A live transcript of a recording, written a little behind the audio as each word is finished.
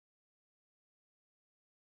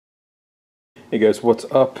Hey guys, what's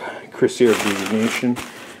up? Chris here of Geek Nation.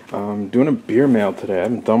 Doing a beer mail today. I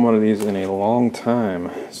haven't done one of these in a long time,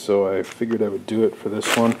 so I figured I would do it for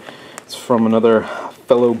this one. It's from another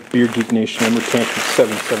fellow Beer Geek Nation member,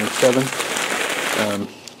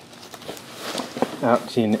 Tantrum777.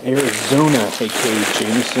 Out in Arizona, aka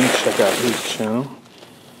Jameson. Check out his channel.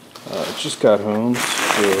 Just got home,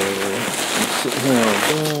 so I'm sitting here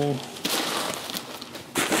all day.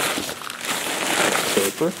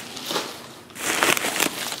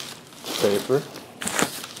 Paper.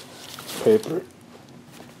 Paper.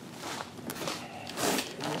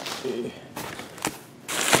 Okay.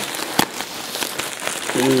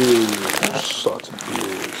 Ooh, lots of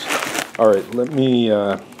beers. Alright, let me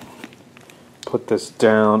put this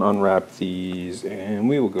down, unwrap these, and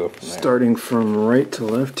we will go from there. Starting from right to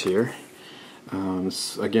left here.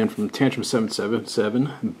 Again, from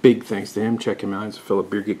Tantrum777. Big thanks to him. Check him out. He's a fellow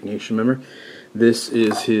Beer Geek Nation member. This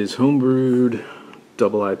is his homebrewed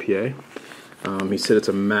double IPA. He said it's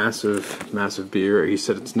a massive beer. He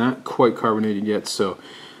said it's not quite carbonated yet, so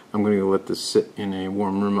I'm going to let this sit in a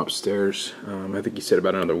warm room upstairs. I think he said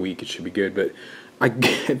about another week it should be good, but I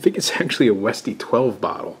think it's actually a Westy 12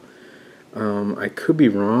 bottle. I could be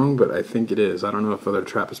wrong, but I think it is. I don't know if other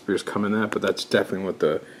Trappist beers come in that, but that's definitely what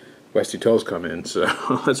the Westy 12s come in, so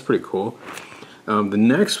that's pretty cool. The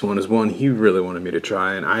next one is one he really wanted me to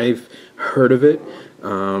try, and I've heard of it,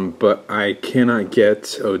 but I cannot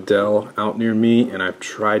get Odell out near me, and I've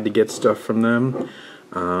tried to get stuff from them,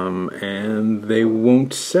 and they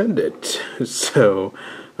won't send it. So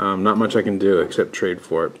not much I can do except trade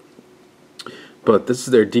for it. But this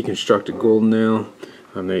is their deconstructed golden ale.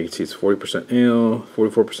 There you can see it's 40% ale,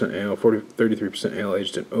 44% ale, 33% ale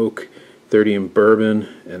aged in oak, 30 in bourbon,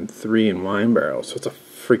 and 3 in wine barrels. So it's a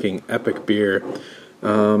freaking epic beer.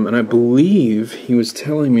 And I believe he was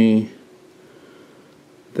telling me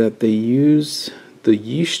that they use, the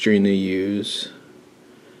yeast strain they use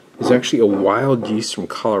is actually a wild yeast from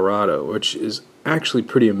Colorado, which is actually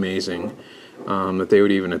pretty amazing that they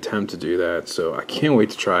would even attempt to do that. So I can't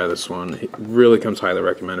wait to try this one. It really comes highly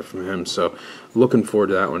recommended from him, so looking forward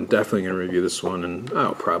to that one. Definitely going to review this one in,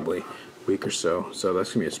 probably a week or so. So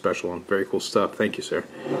that's going to be a special one. Very cool stuff. Thank you, sir.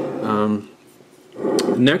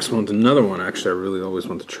 The next one's another one actually I really always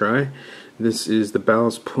want to try. This is the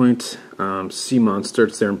Ballast Point Sea Monster.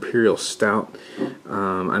 It's their Imperial Stout.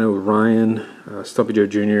 I know Ryan, Stumpy Joe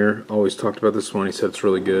Jr. always talked about this one. He said it's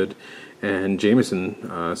really good. And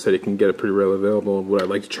Jameson said he can get it pretty readily available. Would I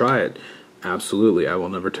like to try it? Absolutely. I will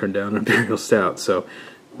never turn down an Imperial Stout. So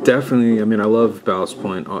definitely, I mean, I love Ballast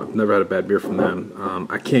Point. I've never had a bad beer from them.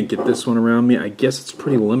 I can't get this one around me. I guess it's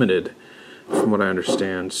pretty limited from what I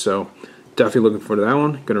understand. So definitely looking forward to that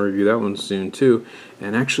one. Going to review that one soon too.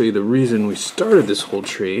 And actually the reason we started this whole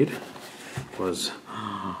trade was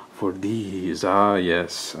for these.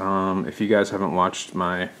 Yes. If you guys haven't watched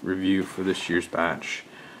my review for this year's batch,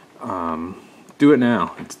 do it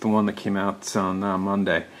now. It's the one that came out on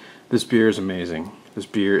Monday. This beer is amazing. This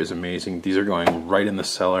beer is amazing. These are going right in the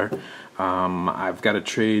cellar. I've got a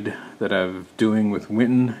trade that I'm doing with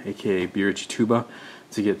Winton, aka Beer Tuba,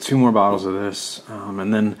 to get 2 more bottles of this,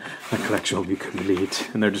 and then the collection will be complete,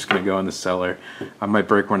 and they're just going to go in the cellar. I might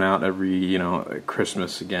break one out every,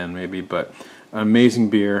 Christmas again, maybe, but amazing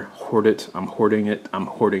beer. Hoard it. I'm hoarding it. I'm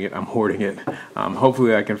hoarding it. I'm hoarding it.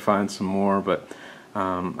 Hopefully I can find some more, but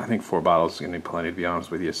I think 4 bottles is going to be plenty, to be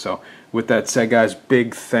honest with you. So with that said, guys,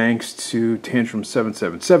 big thanks to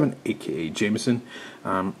Tantrum777, aka Jameson.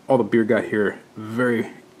 All the beer got here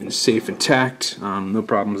very safe, intact. No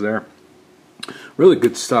problems there. Really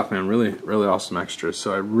good stuff, man. Really awesome extras.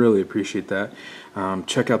 So I really appreciate that.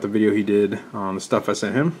 Check out the video he did on the stuff I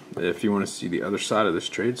sent him if you want to see the other side of this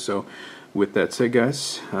trade. So with that said,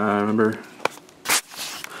 guys, remember,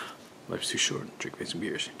 life's too short. Drink some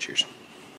beers. Cheers.